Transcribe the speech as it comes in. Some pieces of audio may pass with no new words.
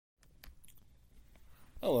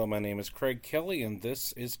Hello, my name is Craig Kelly, and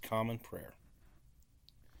this is Common Prayer.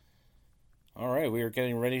 All right, we are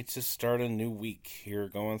getting ready to start a new week here,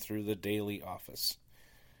 going through the daily office.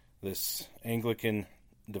 This Anglican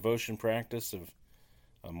devotion practice of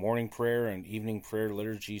a morning prayer and evening prayer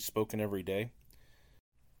liturgy spoken every day.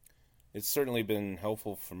 It's certainly been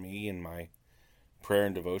helpful for me in my prayer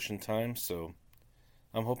and devotion time, so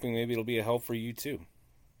I'm hoping maybe it'll be a help for you too.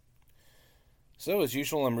 So, as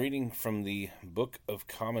usual, I'm reading from the Book of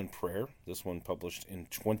Common Prayer, this one published in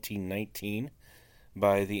 2019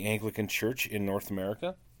 by the Anglican Church in North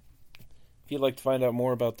America. If you'd like to find out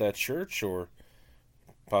more about that church or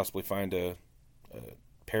possibly find a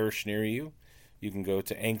parish near you, you can go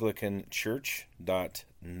to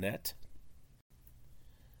anglicanchurch.net.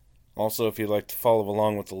 Also, if you'd like to follow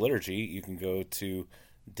along with the liturgy, you can go to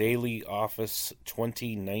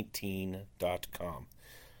dailyoffice2019.com.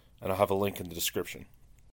 And I'll have a link in the description.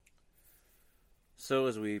 So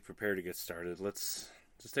as we prepare to get started, let's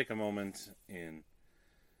just take a moment in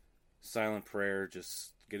silent prayer,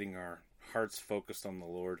 just getting our hearts focused on the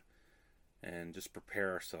Lord, and just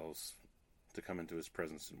prepare ourselves to come into His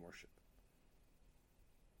presence in worship.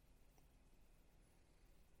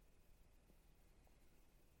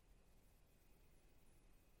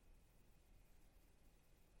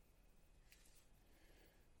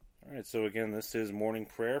 All right, so again, this is morning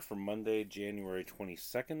prayer for Monday, January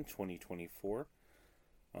 22nd, 2024.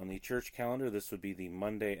 On the church calendar, this would be the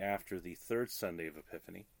Monday after the third Sunday of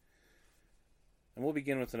Epiphany. And we'll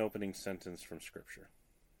begin with an opening sentence from Scripture.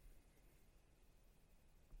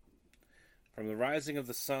 From the rising of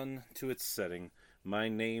the sun to its setting, my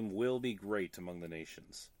name will be great among the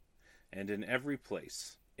nations. And in every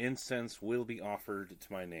place, incense will be offered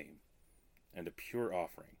to my name, and a pure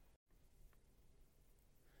offering.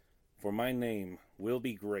 For my name will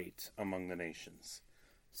be great among the nations,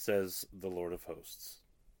 says the Lord of hosts.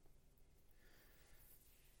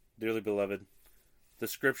 Dearly beloved, the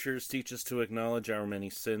Scriptures teach us to acknowledge our many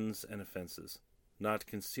sins and offenses, not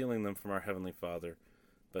concealing them from our Heavenly Father,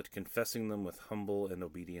 but confessing them with humble and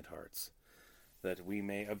obedient hearts, that we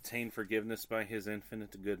may obtain forgiveness by His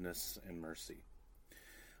infinite goodness and mercy.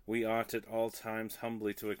 We ought at all times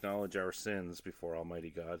humbly to acknowledge our sins before Almighty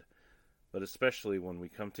God, but especially when we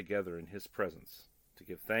come together in His presence, to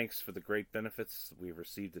give thanks for the great benefits we have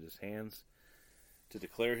received at His hands, to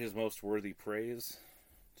declare His most worthy praise,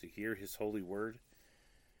 to hear His holy word,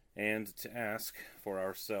 and to ask for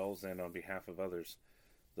ourselves and on behalf of others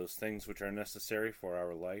those things which are necessary for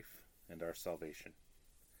our life and our salvation.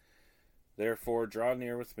 Therefore, draw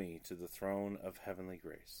near with me to the throne of heavenly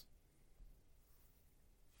grace.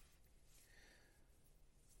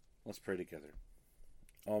 Let's pray together.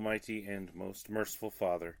 Almighty and most merciful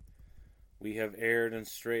Father, we have erred and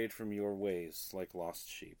strayed from your ways like lost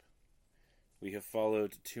sheep. We have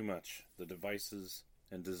followed too much the devices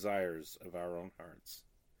and desires of our own hearts.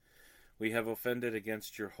 We have offended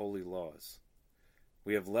against your holy laws.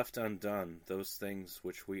 We have left undone those things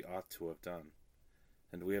which we ought to have done,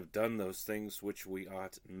 and we have done those things which we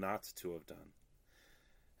ought not to have done.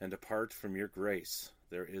 And apart from your grace,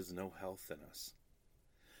 there is no health in us.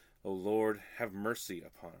 O Lord, have mercy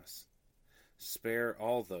upon us. Spare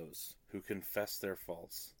all those who confess their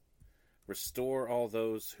faults. Restore all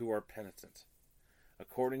those who are penitent,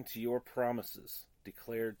 according to your promises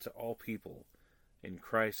declared to all people in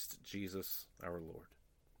Christ Jesus our Lord.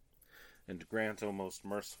 And grant, O most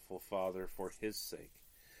merciful Father, for His sake,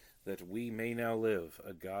 that we may now live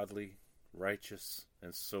a godly, righteous,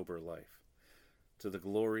 and sober life, to the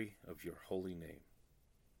glory of your holy name.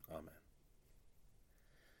 Amen.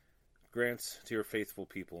 Grant to your faithful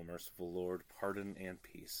people, merciful Lord, pardon and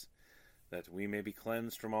peace, that we may be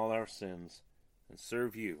cleansed from all our sins and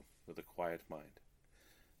serve you with a quiet mind.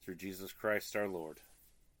 Through Jesus Christ our Lord.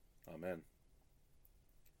 Amen.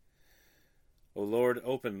 O Lord,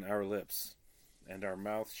 open our lips, and our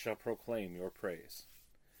mouth shall proclaim your praise.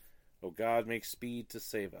 O God, make speed to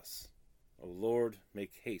save us. O Lord,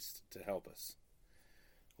 make haste to help us.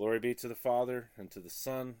 Glory be to the Father, and to the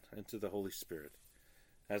Son, and to the Holy Spirit,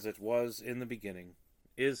 as it was in the beginning,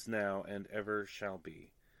 is now, and ever shall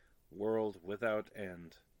be, world without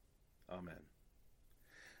end. Amen.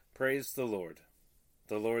 Praise the Lord.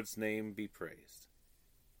 The Lord's name be praised.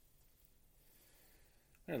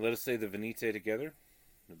 And let us say the Venite together.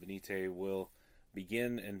 The Venite will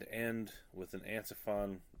begin and end with an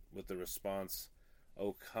antiphon with the response,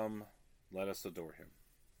 O come, let us adore Him.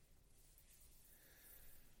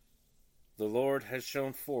 The Lord has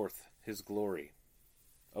shown forth His glory.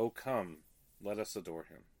 O come, let us adore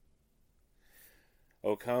Him.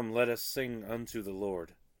 O come, let us sing unto the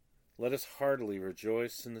Lord. Let us heartily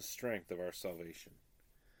rejoice in the strength of our salvation.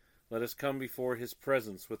 Let us come before his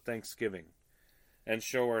presence with thanksgiving, and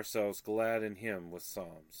show ourselves glad in him with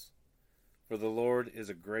psalms. For the Lord is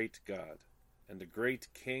a great God, and a great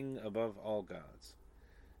King above all gods.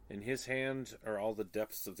 In his hand are all the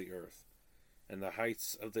depths of the earth, and the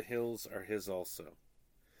heights of the hills are his also.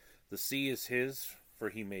 The sea is his, for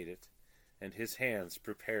he made it, and his hands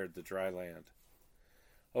prepared the dry land.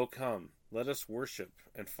 O come, let us worship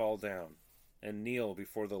and fall down, and kneel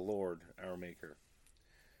before the Lord our Maker.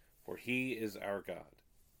 For he is our God,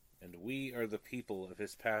 and we are the people of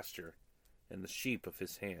his pasture, and the sheep of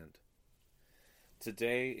his hand.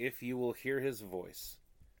 Today, if you will hear his voice,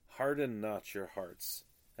 harden not your hearts,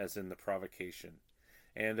 as in the provocation,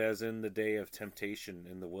 and as in the day of temptation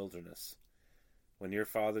in the wilderness, when your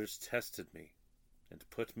fathers tested me, and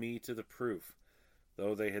put me to the proof,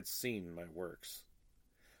 though they had seen my works.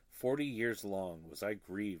 40 years long was I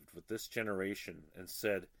grieved with this generation, and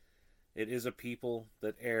said, It is a people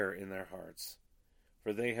that err in their hearts,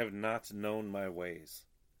 for they have not known my ways,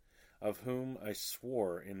 of whom I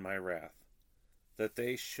swore in my wrath, that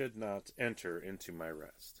they should not enter into my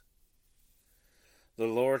rest. The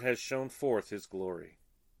Lord has shown forth his glory.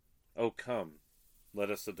 O come,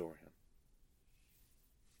 let us adore him.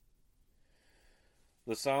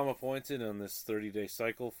 The psalm appointed on this 30-day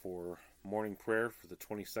cycle for morning prayer for the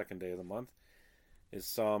 22nd day of the month is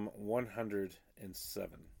Psalm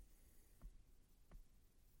 107.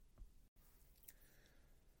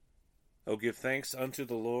 O give thanks unto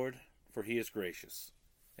the Lord, for he is gracious,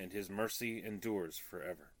 and his mercy endures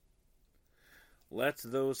forever. Let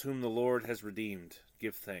those whom the Lord has redeemed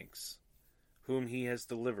give thanks, whom he has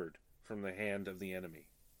delivered from the hand of the enemy,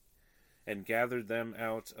 and gathered them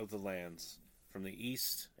out of the lands, from the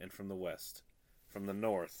east and from the west, from the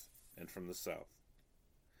north and from the south.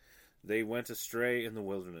 They went astray in the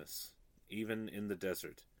wilderness, even in the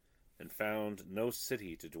desert, and found no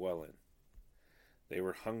city to dwell in. They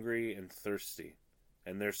were hungry and thirsty,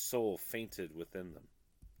 and their soul fainted within them.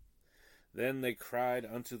 Then they cried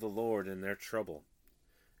unto the Lord in their trouble,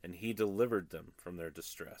 and he delivered them from their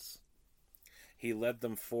distress. He led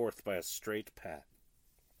them forth by a straight path,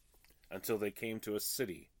 until they came to a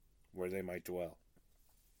city where they might dwell.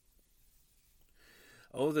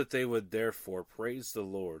 Oh, that they would therefore praise the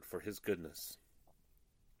Lord for his goodness,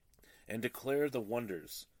 and declare the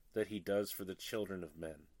wonders that he does for the children of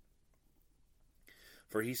men.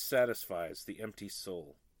 For he satisfies the empty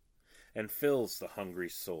soul, and fills the hungry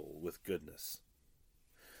soul with goodness.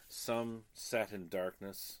 Some sat in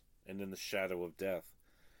darkness and in the shadow of death,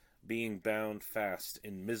 being bound fast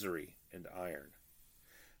in misery and iron,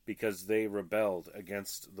 because they rebelled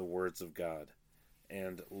against the words of God,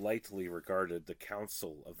 and lightly regarded the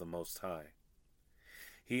counsel of the Most High.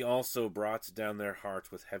 He also brought down their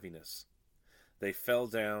heart with heaviness. They fell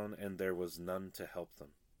down, and there was none to help them.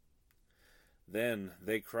 Then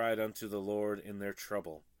they cried unto the Lord in their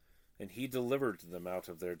trouble, and he delivered them out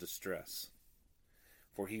of their distress.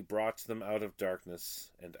 For he brought them out of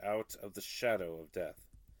darkness, and out of the shadow of death,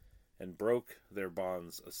 and broke their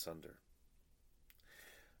bonds asunder.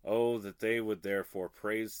 Oh, that they would therefore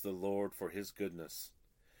praise the Lord for his goodness,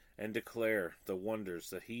 and declare the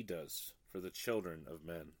wonders that he does for the children of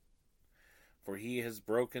men. For he has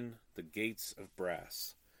broken the gates of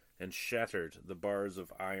brass, and shattered the bars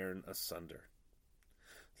of iron asunder.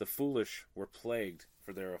 The foolish were plagued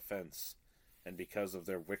for their offense, and because of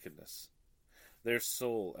their wickedness. Their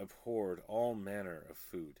soul abhorred all manner of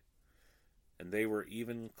food, and they were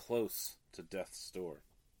even close to death's door.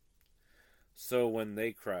 So when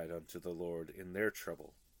they cried unto the Lord in their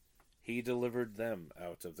trouble, he delivered them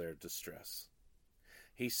out of their distress.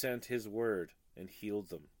 He sent his word and healed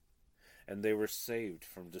them, and they were saved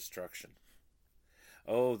from destruction.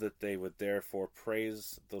 Oh, that they would therefore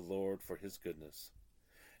praise the Lord for his goodness,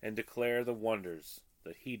 and declare the wonders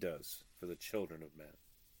that he does for the children of men.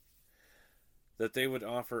 That they would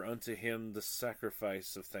offer unto him the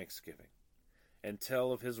sacrifice of thanksgiving, and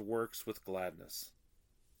tell of his works with gladness.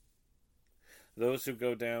 Those who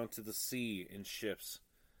go down to the sea in ships,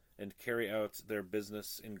 and carry out their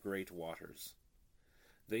business in great waters.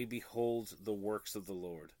 They behold the works of the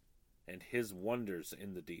Lord, and his wonders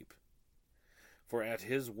in the deep. For at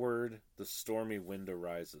his word the stormy wind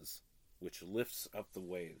arises, which lifts up the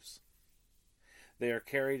waves. They are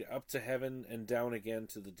carried up to heaven and down again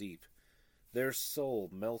to the deep. Their soul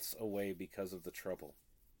melts away because of the trouble.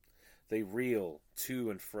 They reel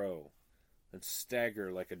to and fro, and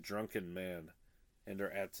stagger like a drunken man, and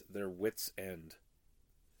are at their wits' end.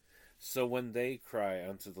 So when they cry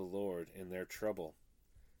unto the Lord in their trouble,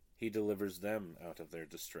 he delivers them out of their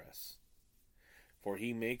distress. For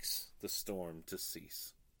he makes the storm to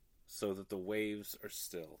cease, so that the waves are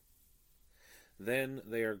still. Then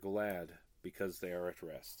they are glad because they are at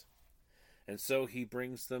rest. And so he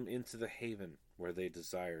brings them into the haven where they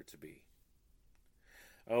desire to be.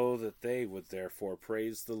 Oh, that they would therefore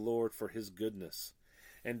praise the Lord for his goodness,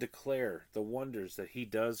 and declare the wonders that he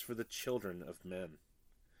does for the children of men,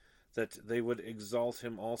 that they would exalt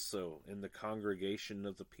him also in the congregation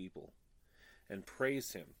of the people, and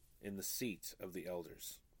praise him in the seat of the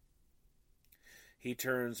elders. He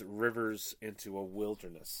turns rivers into a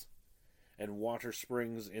wilderness, and water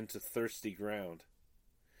springs into thirsty ground.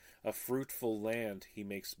 A fruitful land he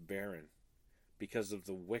makes barren, because of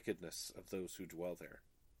the wickedness of those who dwell there.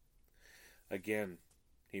 Again,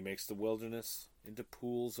 he makes the wilderness into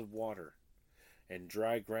pools of water, and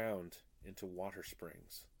dry ground into water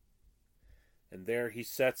springs. And there he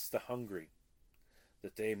sets the hungry,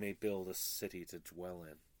 that they may build a city to dwell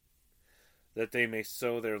in, that they may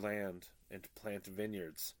sow their land and plant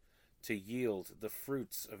vineyards, to yield the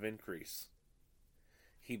fruits of increase.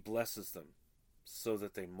 He blesses them, so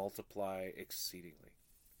that they multiply exceedingly,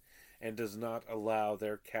 and does not allow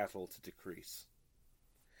their cattle to decrease.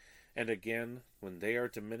 And again, when they are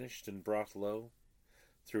diminished and brought low,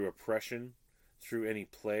 through oppression, through any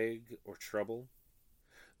plague or trouble,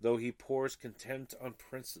 though he pours contempt on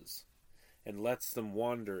princes, and lets them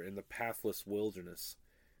wander in the pathless wilderness,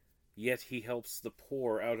 yet he helps the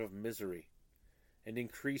poor out of misery, and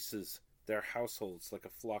increases their households like a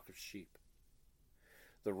flock of sheep.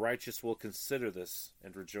 The righteous will consider this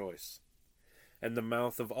and rejoice, and the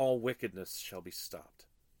mouth of all wickedness shall be stopped.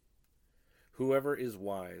 Whoever is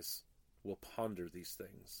wise will ponder these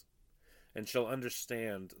things, and shall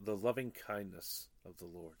understand the loving kindness of the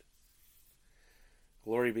Lord.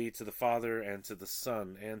 Glory be to the Father, and to the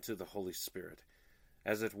Son, and to the Holy Spirit,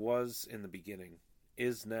 as it was in the beginning,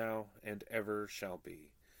 is now, and ever shall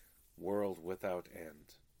be, world without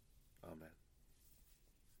end. Amen.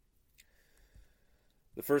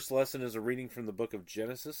 The first lesson is a reading from the book of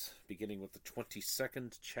Genesis, beginning with the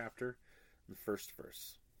 22nd chapter, and the first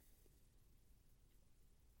verse.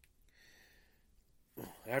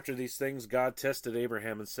 After these things, God tested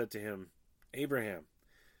Abraham and said to him, Abraham.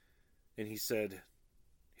 And he said,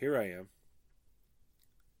 Here I am.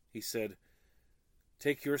 He said,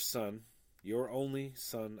 Take your son, your only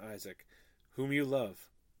son Isaac, whom you love,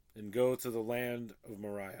 and go to the land of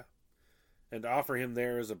Moriah, and offer him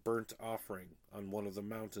there as a burnt offering on one of the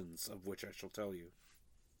mountains of which I shall tell you.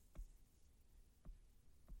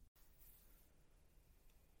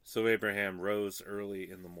 So Abraham rose early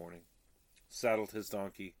in the morning, saddled his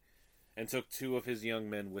donkey, and took 2 of his young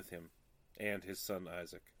men with him, and his son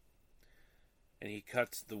Isaac. And he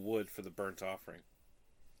cut the wood for the burnt offering,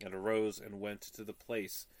 and arose and went to the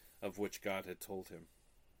place of which God had told him.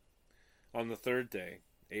 On the 3rd day,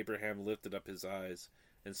 Abraham lifted up his eyes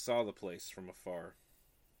and saw the place from afar.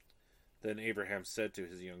 Then Abraham said to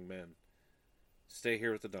his young men, Stay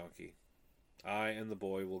here with the donkey. I and the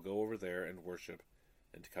boy will go over there and worship,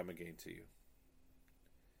 and come again to you.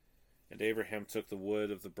 And Abraham took the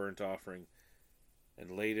wood of the burnt offering,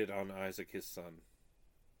 and laid it on Isaac his son.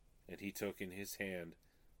 And he took in his hand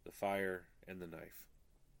the fire and the knife.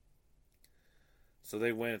 So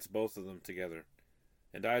they went, both of them together.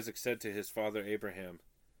 And Isaac said to his father Abraham,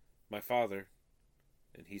 My father.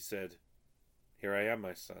 And he said, Here I am,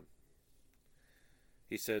 my son.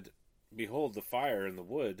 He said, Behold the fire and the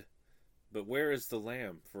wood, but where is the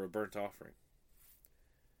lamb for a burnt offering?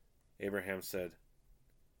 Abraham said,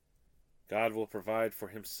 God will provide for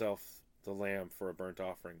himself the lamb for a burnt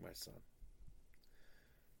offering, my son.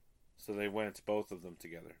 So they went, both of them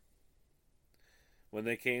together. When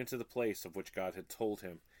they came to the place of which God had told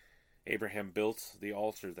him, Abraham built the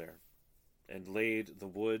altar there, and laid the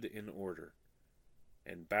wood in order,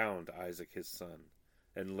 and bound Isaac his son,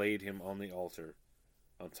 and laid him on the altar,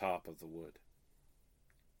 on top of the wood.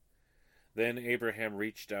 Then Abraham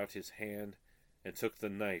reached out his hand, and took the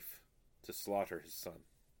knife to slaughter his son.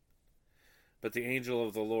 But the angel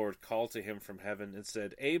of the Lord called to him from heaven, and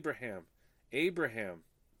said, Abraham, Abraham.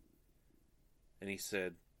 And he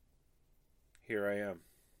said, Here I am.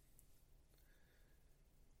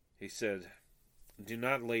 He said, Do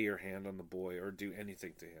not lay your hand on the boy, or do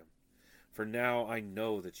anything to him. For now I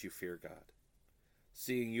know that you fear God,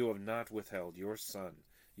 seeing you have not withheld your son,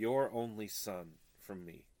 your only son, from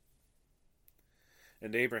me.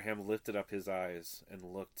 And Abraham lifted up his eyes and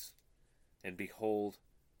looked, and behold,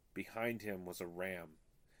 behind him was a ram,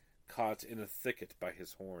 caught in a thicket by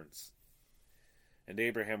his horns. And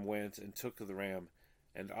Abraham went and took the ram,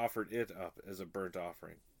 and offered it up as a burnt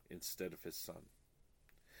offering instead of his son.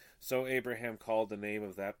 So Abraham called the name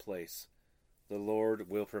of that place, The Lord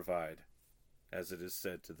will provide, as it is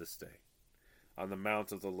said to this day. On the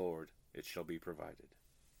mount of the Lord it shall be provided.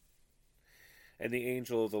 And the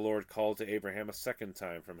angel of the Lord called to Abraham a second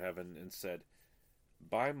time from heaven and said,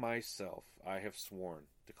 By myself I have sworn,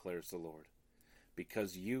 declares the Lord,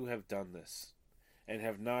 because you have done this, and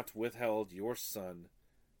have not withheld your son,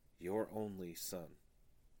 your only son.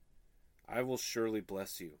 I will surely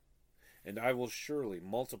bless you, and I will surely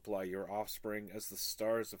multiply your offspring as the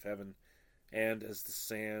stars of heaven and as the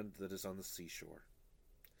sand that is on the seashore.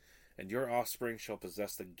 And your offspring shall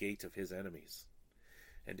possess the gate of his enemies.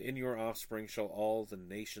 And in your offspring shall all the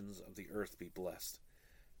nations of the earth be blessed,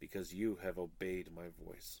 because you have obeyed my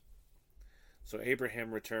voice. So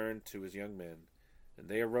Abraham returned to his young men, and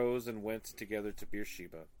they arose and went together to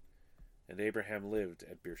Beersheba. And Abraham lived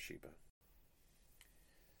at Beersheba.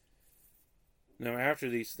 Now after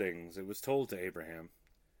these things it was told to Abraham,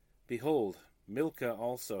 Behold, Milcah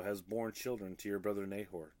also has borne children to your brother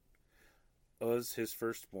Nahor, Uz his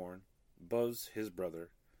firstborn, Buz his brother,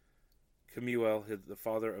 Kemuel the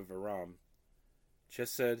father of Aram,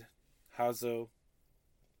 Chesed, Hazo,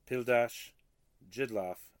 Pildash,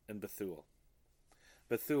 Jidlaph, and Bethuel.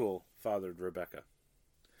 Bethuel fathered Rebekah.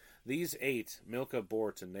 These 8 Milcah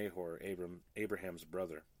bore to Nahor, Abraham's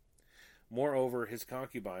brother. Moreover, his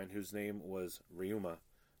concubine, whose name was Reumah,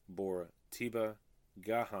 bore Teba,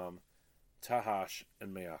 Gaham, Tahash,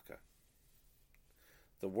 and Maacah.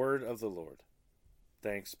 The word of the Lord.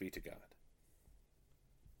 Thanks be to God.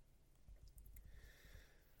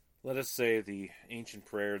 Let us say the ancient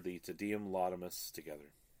prayer, the Te Deum Laudamus,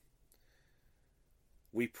 together.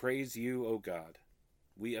 We praise you, O God.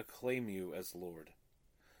 We acclaim you as Lord.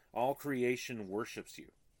 All creation worships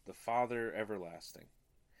you, the Father everlasting.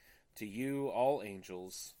 To you all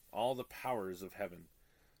angels, all the powers of heaven,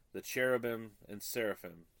 the cherubim and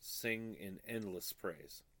seraphim sing in endless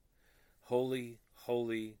praise. Holy,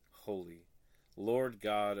 holy, holy, Lord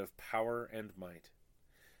God of power and might.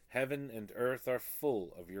 Heaven and earth are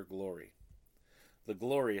full of your glory. The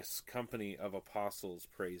glorious company of apostles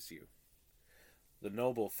praise you. The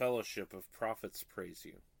noble fellowship of prophets praise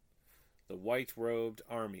you. The white-robed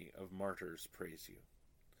army of martyrs praise you.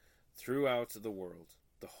 Throughout the world,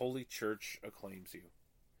 the Holy Church acclaims you.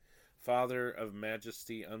 Father of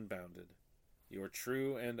majesty unbounded, your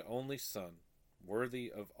true and only Son,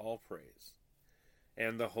 worthy of all praise,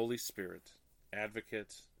 and the Holy Spirit,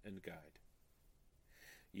 advocate and guide.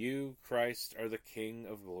 You, Christ, are the King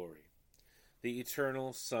of glory, the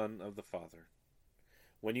eternal Son of the Father.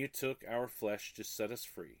 When you took our flesh to set us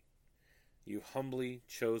free, you humbly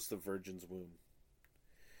chose the Virgin's womb.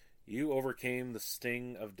 You overcame the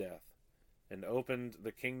sting of death and opened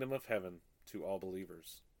the kingdom of heaven to all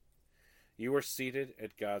believers. You are seated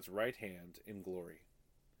at God's right hand in glory.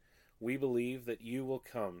 We believe that you will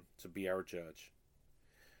come to be our judge.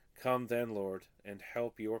 Come then, Lord, and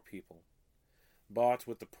help your people, bought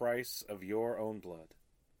with the price of your own blood,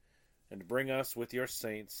 and bring us with your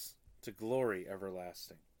saints to glory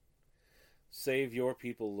everlasting. Save your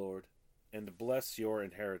people, Lord, and bless your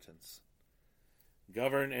inheritance.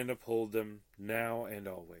 Govern and uphold them now and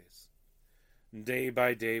always. Day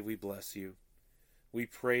by day we bless you. We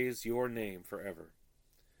praise your name forever.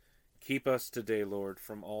 Keep us today, Lord,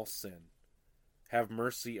 from all sin. Have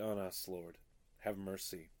mercy on us, Lord. Have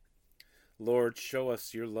mercy. Lord, show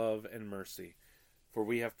us your love and mercy, for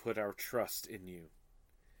we have put our trust in you.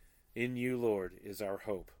 In you, Lord, is our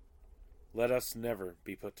hope. Let us never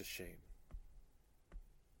be put to shame.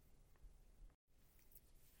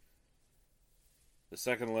 The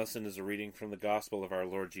second lesson is a reading from the Gospel of our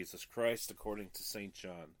Lord Jesus Christ according to St.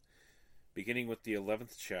 John, beginning with the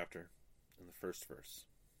 11th chapter and the first verse.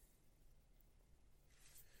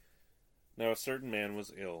 Now a certain man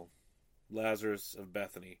was ill, Lazarus of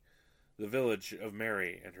Bethany, the village of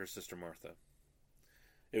Mary and her sister Martha.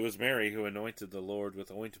 It was Mary who anointed the Lord with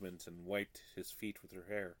ointment and wiped his feet with her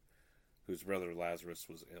hair, whose brother Lazarus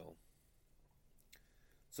was ill.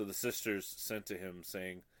 So the sisters sent to him,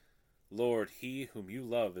 saying, Lord, he whom you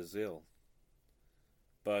love is ill.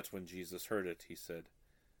 But when Jesus heard it, he said,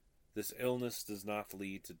 This illness does not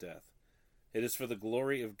lead to death. It is for the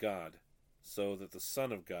glory of God, so that the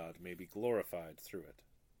Son of God may be glorified through it.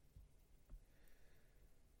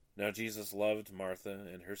 Now Jesus loved Martha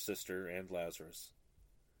and her sister and Lazarus.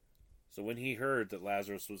 So when he heard that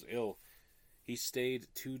Lazarus was ill, he stayed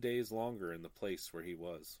 2 days longer in the place where he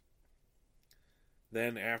was.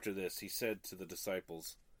 Then after this he said to the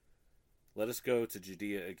disciples, Let us go to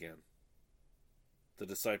Judea again. The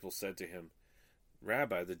disciples said to him,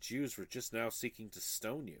 Rabbi, the Jews were just now seeking to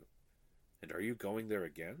stone you, and are you going there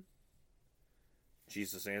again?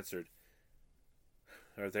 Jesus answered,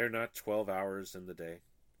 Are there not 12 hours in the day?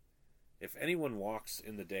 If anyone walks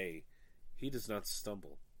in the day, he does not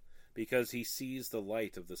stumble, because he sees the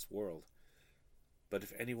light of this world. But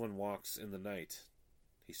if anyone walks in the night,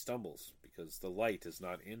 he stumbles, because the light is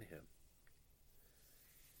not in him."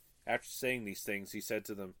 After saying these things, he said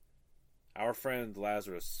to them, "Our friend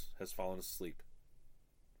Lazarus has fallen asleep,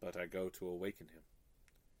 but I go to awaken him."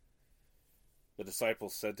 The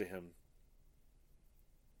disciples said to him,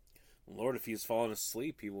 "Lord, if he has fallen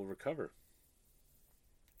asleep, he will recover."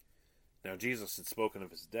 Now Jesus had spoken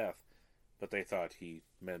of his death, but they thought he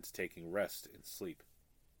meant taking rest in sleep.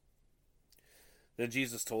 Then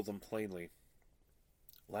Jesus told them plainly,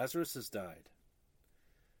 "Lazarus has died,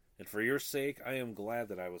 and for your sake I am glad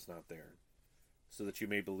that I was not there, so that you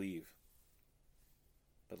may believe.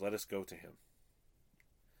 But let us go to him."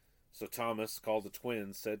 So Thomas, called the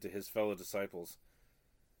twin, said to his fellow disciples,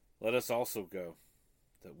 "Let us also go,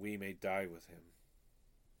 that we may die with him."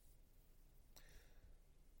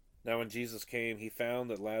 Now when Jesus came, he found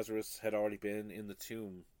that Lazarus had already been in the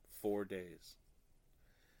tomb 4 days.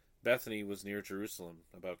 Bethany was near Jerusalem,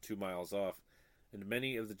 about 2 miles off, and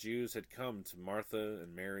many of the Jews had come to Martha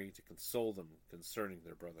and Mary to console them concerning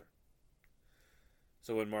their brother.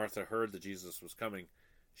 So when Martha heard that Jesus was coming,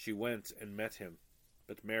 she went and met him,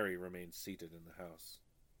 but Mary remained seated in the house.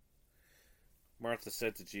 Martha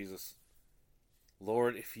said to Jesus,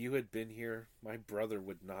 "Lord, if you had been here, my brother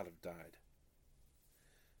would not have died.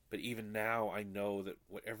 But even now I know that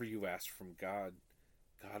whatever you ask from God,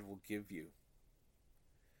 God will give you."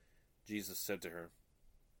 Jesus said to her,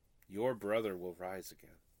 "Your brother will rise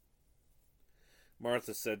again."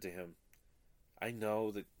 Martha said to him, "I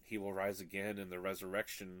know that he will rise again in the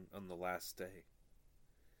resurrection on the last day."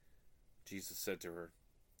 Jesus said to her,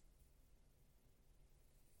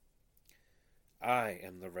 "I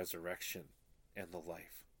am the resurrection and the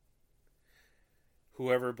life.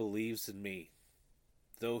 Whoever believes in me,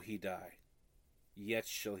 though he die, yet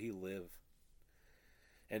shall he live.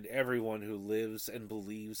 And everyone who lives and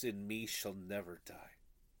believes in me shall never die.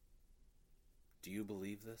 Do you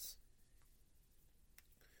believe this?"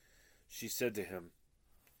 She said to him,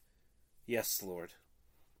 "Yes, Lord.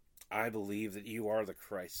 I believe that you are the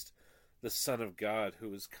Christ, the Son of God,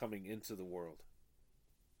 who is coming into the world."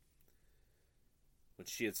 When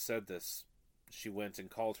she had said this, she went and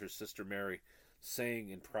called her sister Mary, saying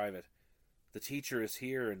in private, "The teacher is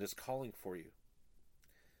here and is calling for you."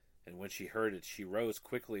 And when she heard it, she rose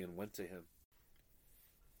quickly and went to him.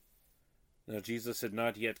 Now Jesus had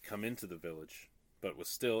not yet come into the village, but was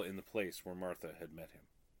still in the place where Martha had met him.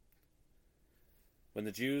 When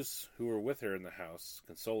the Jews who were with her in the house,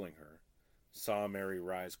 consoling her, saw Mary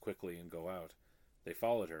rise quickly and go out, they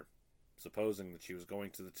followed her, supposing that she was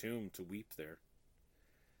going to the tomb to weep there.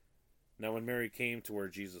 Now when Mary came to where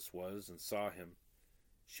Jesus was and saw him,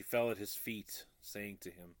 she fell at his feet, saying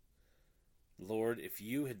to him, "Lord, if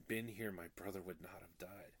you had been here, my brother would not have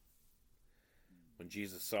died." When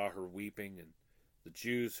Jesus saw her weeping, and the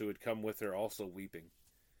Jews who had come with her also weeping,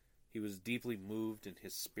 he was deeply moved in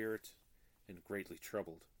his spirit and greatly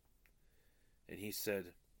troubled. And he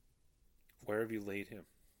said, "Where have you laid him?"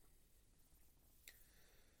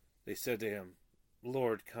 They said to him,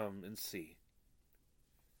 "Lord, come and see."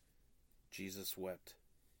 Jesus wept.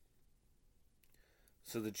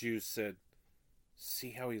 So the Jews said,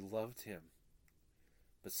 "See how he loved him."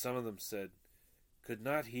 But some of them said, "Could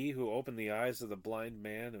not he who opened the eyes of the blind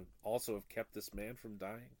man also have kept this man from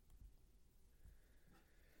dying?"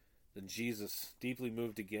 Then Jesus, deeply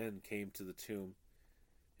moved again, came to the tomb.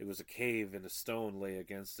 It was a cave, and a stone lay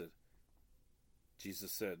against it.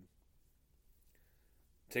 Jesus said,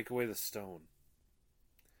 "Take away the stone."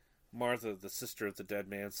 Martha, the sister of the dead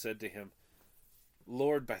man, said to him,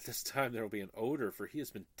 "Lord, by this time there will be an odor, for he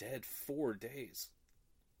has been dead 4 days."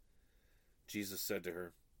 Jesus said to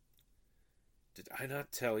her, "Did I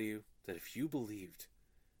not tell you that if you believed,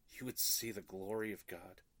 you would see the glory of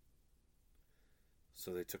God?"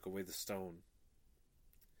 So they took away the stone.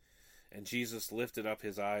 And Jesus lifted up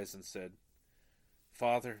his eyes and said,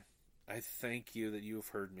 "Father, I thank you that you have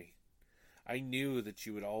heard me. I knew that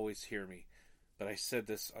you would always hear me, but I said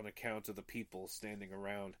this on account of the people standing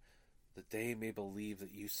around, that they may believe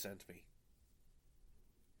that you sent me."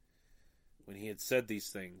 When he had said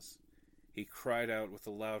these things, he cried out with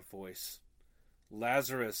a loud voice,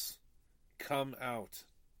 "Lazarus, come out!"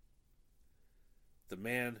 The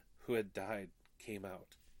man who had died came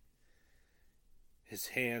out, his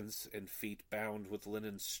hands and feet bound with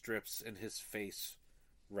linen strips, and his face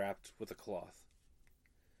wrapped with a cloth.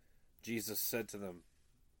 Jesus said to them,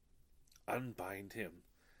 "Unbind him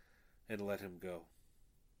and let him go."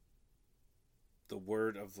 The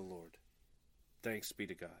word of the Lord. Thanks be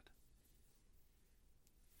to God.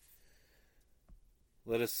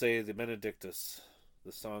 Let us say the Benedictus,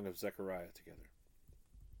 the song of Zechariah, together.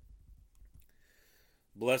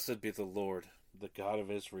 Blessed be the Lord, the God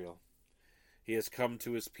of Israel. He has come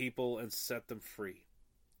to his people and set them free.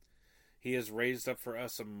 He has raised up for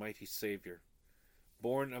us a mighty Savior,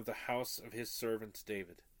 born of the house of his servant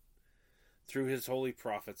David. Through his holy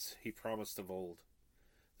prophets he promised of old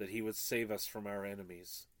that he would save us from our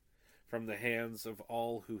enemies, from the hands of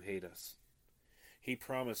all who hate us. He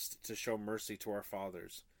promised to show mercy to our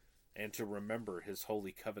fathers and to remember his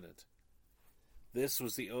holy covenant. This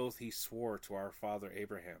was the oath he swore to our father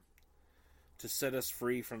Abraham, to set us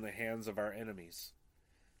free from the hands of our enemies,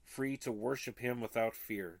 free to worship him without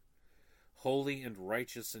fear, holy and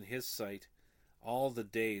righteous in his sight all the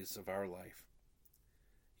days of our life.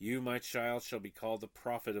 You, my child, shall be called the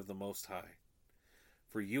prophet of the Most High,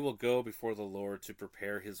 for you will go before the Lord to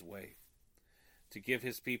prepare his way, to give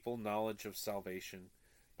his people knowledge of salvation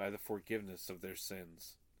by the forgiveness of their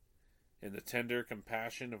sins. In the tender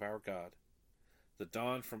compassion of our God, the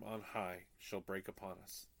dawn from on high shall break upon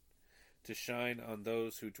us, to shine on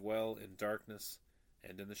those who dwell in darkness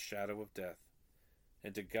and in the shadow of death,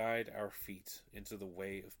 and to guide our feet into the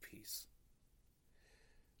way of peace.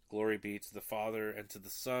 Glory be to the Father, and to the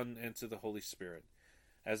Son, and to the Holy Spirit,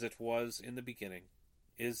 as it was in the beginning,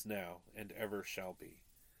 is now, and ever shall be,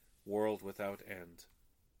 world without end.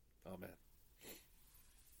 Amen.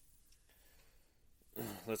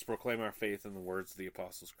 Let's proclaim our faith in the words of the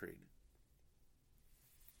Apostles' Creed.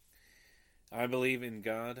 I believe in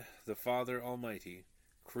God, the Father Almighty,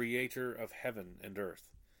 creator of heaven and earth.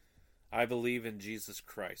 I believe in Jesus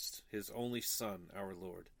Christ, his only Son, our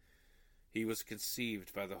Lord. He was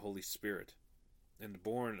conceived by the Holy Spirit, and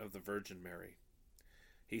born of the Virgin Mary.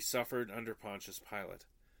 He suffered under Pontius Pilate,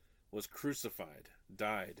 was crucified,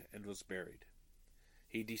 died, and was buried.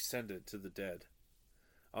 He descended to the dead.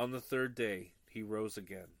 On the third day he rose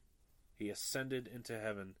again. He ascended into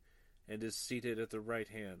heaven, and is seated at the right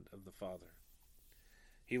hand of the Father.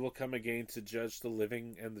 He will come again to judge the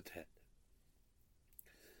living and the dead.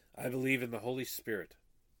 I believe in the Holy Spirit,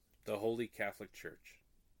 the Holy Catholic Church,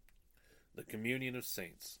 the communion of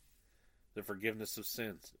saints, the forgiveness of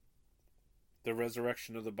sins, the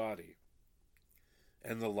resurrection of the body,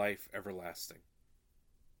 and the life everlasting.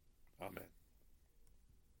 Amen.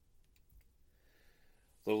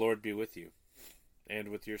 The Lord be with you, and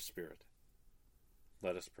with your spirit.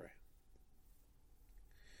 Let us pray.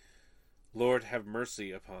 Lord, have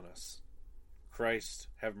mercy upon us. Christ,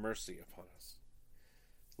 have mercy upon us.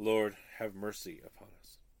 Lord, have mercy upon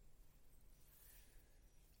us.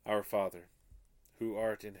 Our Father, who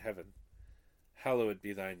art in heaven, hallowed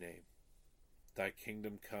be thy name. Thy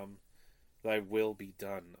kingdom come, thy will be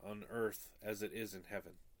done, on earth as it is in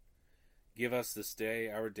heaven. Give us this day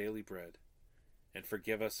our daily bread, and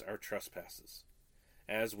forgive us our trespasses,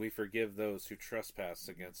 as we forgive those who trespass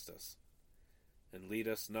against us. And lead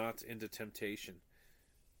us not into temptation,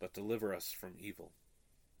 but deliver us from evil.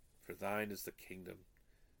 For thine is the kingdom,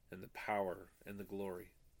 and the power, and the glory,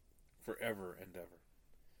 forever and ever.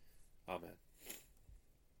 Amen.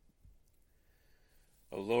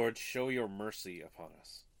 O Lord, show your mercy upon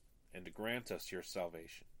us, and grant us your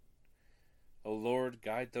salvation. O Lord,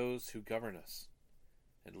 guide those who govern us,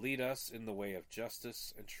 and lead us in the way of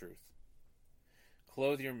justice and truth.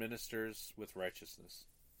 Clothe your ministers with righteousness,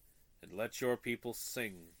 and let your people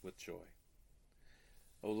sing with joy.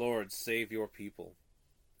 O Lord, save your people,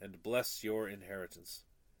 and bless your inheritance.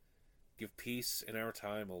 Give peace in our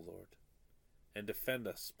time, O Lord, and defend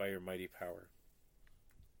us by your mighty power.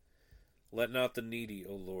 Let not the needy,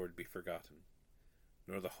 O Lord, be forgotten,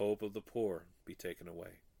 nor the hope of the poor be taken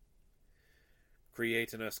away.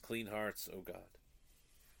 Create in us clean hearts, O God,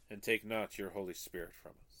 and take not your Holy Spirit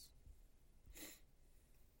from us.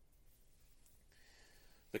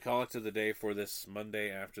 The collect of the day for this Monday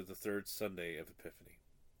after the third Sunday of Epiphany.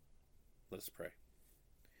 Let us pray.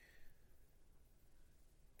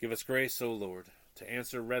 Give us grace, O Lord, to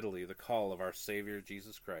answer readily the call of our Savior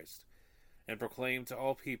Jesus Christ, and proclaim to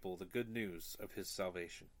all people the good news of his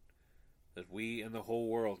salvation, that we and the whole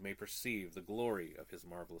world may perceive the glory of his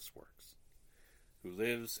marvelous works, who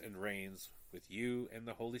lives and reigns with you and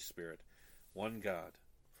the Holy Spirit, one God,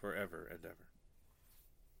 forever and ever.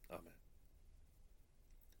 Amen.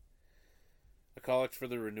 A collect for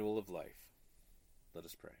the renewal of life. Let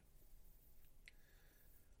us pray.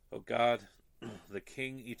 O God, the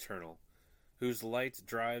King eternal, whose light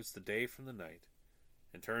drives the day from the night,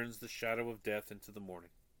 and turns the shadow of death into the morning,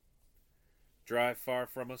 drive far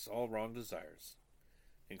from us all wrong desires,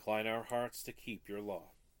 incline our hearts to keep your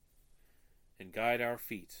law, and guide our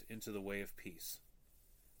feet into the way of peace,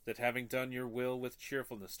 that having done your will with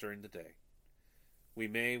cheerfulness during the day, we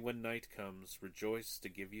may, when night comes, rejoice to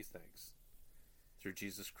give you thanks. Through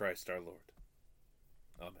Jesus Christ our Lord.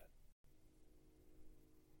 Amen.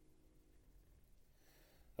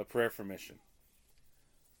 A prayer for mission.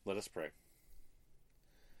 Let us pray.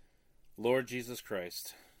 Lord Jesus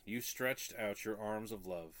Christ, you stretched out your arms of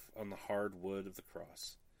love on the hard wood of the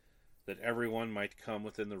cross, that everyone might come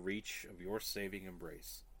within the reach of your saving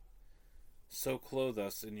embrace. So clothe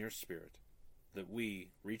us in your Spirit, that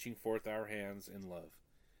we, reaching forth our hands in love,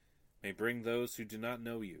 may bring those who do not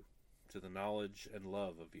know you to the knowledge and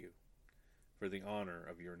love of you, for the honor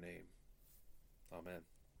of your name. Amen.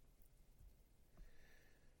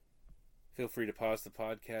 Feel free to pause the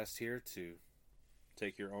podcast here to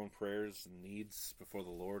take your own prayers and needs before the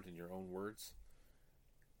Lord in your own words.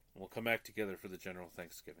 We'll come back together for the general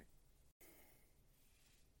thanksgiving.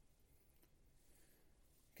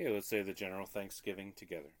 Okay, let's say the general thanksgiving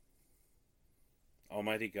together.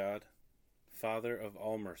 Almighty God, Father of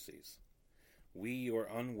all mercies, we, your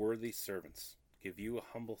unworthy servants, give you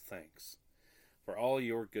a humble thanks for all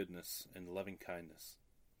your goodness and loving kindness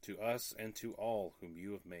to us and to all whom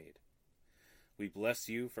you have made. We bless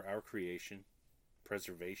you for our creation,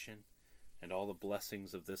 preservation, and all the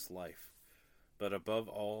blessings of this life, but above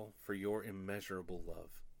all for your immeasurable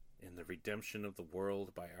love in the redemption of the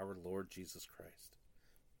world by our Lord Jesus Christ,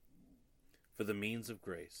 for the means of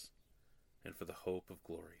grace, and for the hope of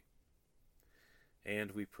glory.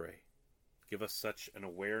 And we pray, give us such an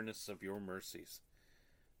awareness of your mercies,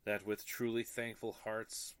 that with truly thankful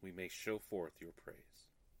hearts we may show forth your praise,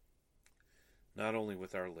 not only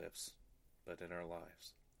with our lips, but in our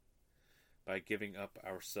lives, by giving up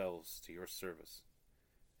ourselves to your service,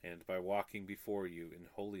 and by walking before you in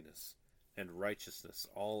holiness and righteousness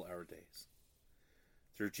all our days.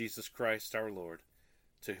 Through Jesus Christ our Lord,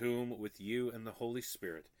 to whom, with you and the Holy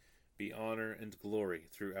Spirit, be honor and glory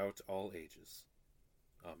throughout all ages.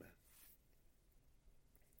 Amen.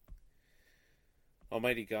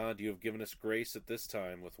 Almighty God, you have given us grace at this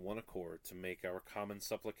time with one accord to make our common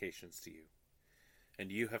supplications to you. And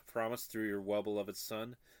you have promised through your well-beloved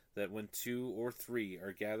Son that when 2 or 3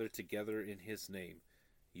 are gathered together in his name,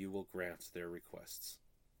 you will grant their requests.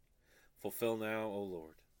 Fulfill now, O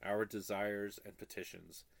Lord, our desires and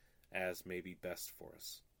petitions as may be best for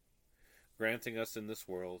us, granting us in this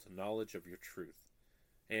world knowledge of your truth,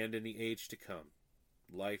 and in the age to come,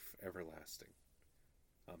 life everlasting.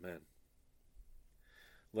 Amen.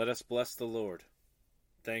 Let us bless the Lord.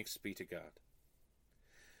 Thanks be to God.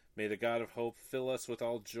 May the God of hope fill us with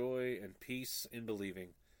all joy and peace in believing,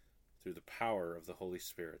 through the power of the Holy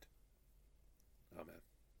Spirit. Amen.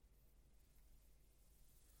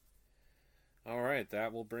 All right,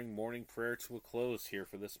 that will bring morning prayer to a close here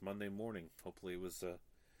for this Monday morning. Hopefully it was a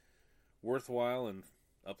worthwhile and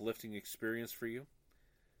uplifting experience for you.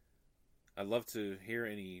 I'd love to hear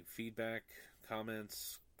any feedback,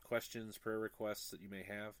 comments, questions, prayer requests that you may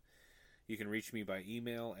have. You can reach me by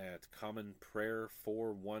email at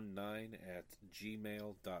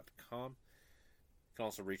commonprayer419@gmail.com. You can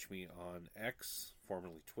also reach me on X,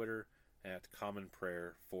 formerly Twitter, at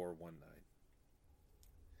commonprayer419.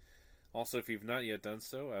 Also, if you've not yet done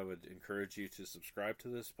so, I would encourage you to subscribe to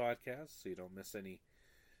this podcast so you don't miss any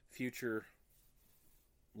future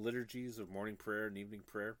liturgies of morning prayer and evening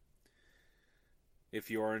prayer. If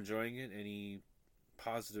you are enjoying it, any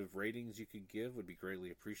positive ratings you could give would be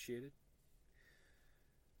greatly appreciated.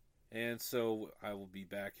 And so I will be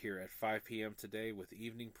back here at 5 p.m. today with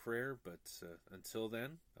evening prayer, but until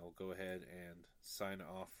then, I'll go ahead and sign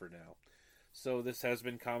off for now. So this has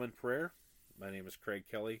been Common Prayer. My name is Craig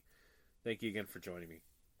Kelly. Thank you again for joining me.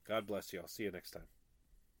 God bless you. I'll see you next time.